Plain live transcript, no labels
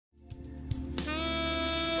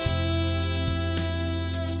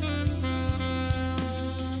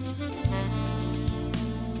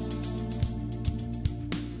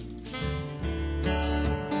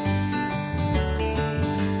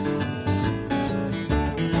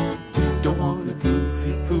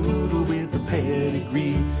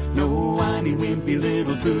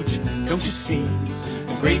Don't you see?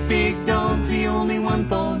 A great big dog's the only one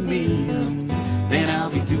for me. Then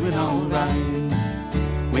I'll be doing alright.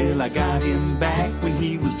 Well, I got him back when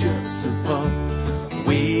he was just a pup.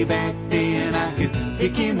 Way back then I could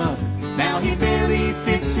pick him up. Now he barely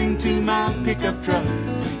fits into my pickup truck.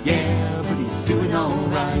 Yeah, but he's doing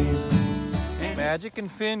alright. Magic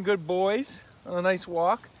and Finn, good boys, on a nice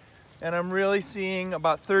walk. And I'm really seeing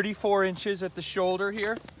about 34 inches at the shoulder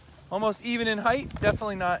here. Almost even in height,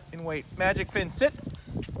 definitely not in weight. Magic, Finn, sit.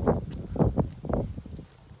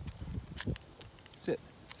 Sit.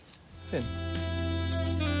 Finn.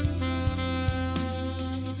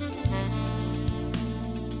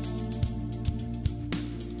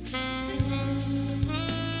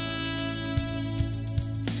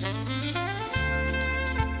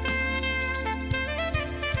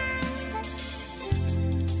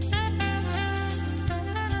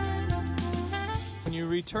 When you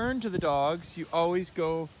return to the dogs, you always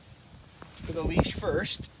go for the leash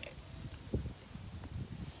first.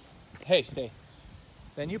 Hey, stay.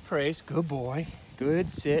 Then you praise. Good boy. Good,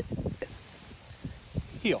 sit.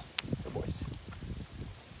 Heel. Good boys.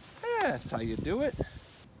 Yeah, that's how you do it.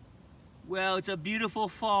 Well, it's a beautiful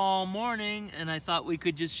fall morning, and I thought we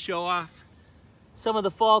could just show off some of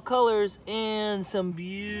the fall colors and some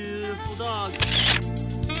beautiful dogs.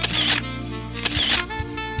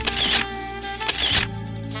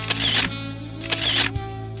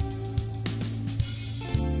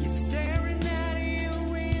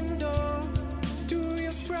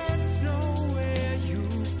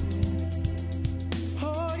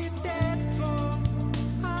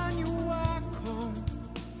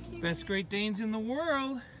 Best Great Danes in the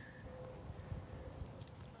world.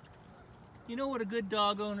 You know what a good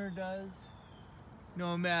dog owner does?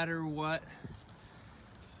 No matter what.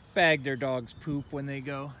 Bag their dog's poop when they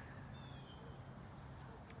go.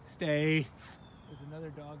 Stay. There's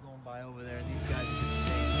another dog going by over there. These guys just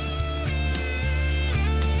stay.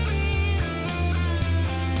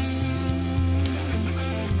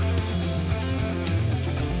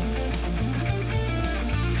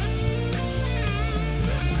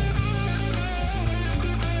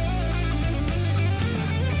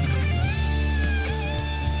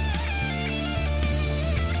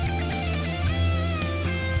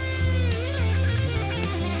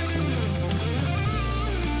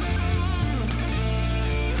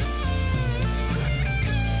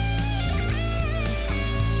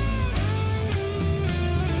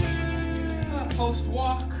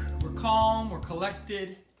 Post-walk, we're calm, we're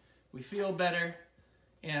collected, we feel better,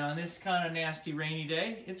 and on this kind of nasty rainy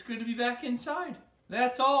day, it's good to be back inside.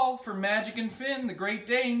 That's all for Magic and Finn, the Great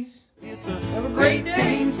Danes. It's a Great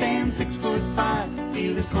Dane, stand 6'5",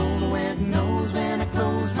 feel his cold wet nose when I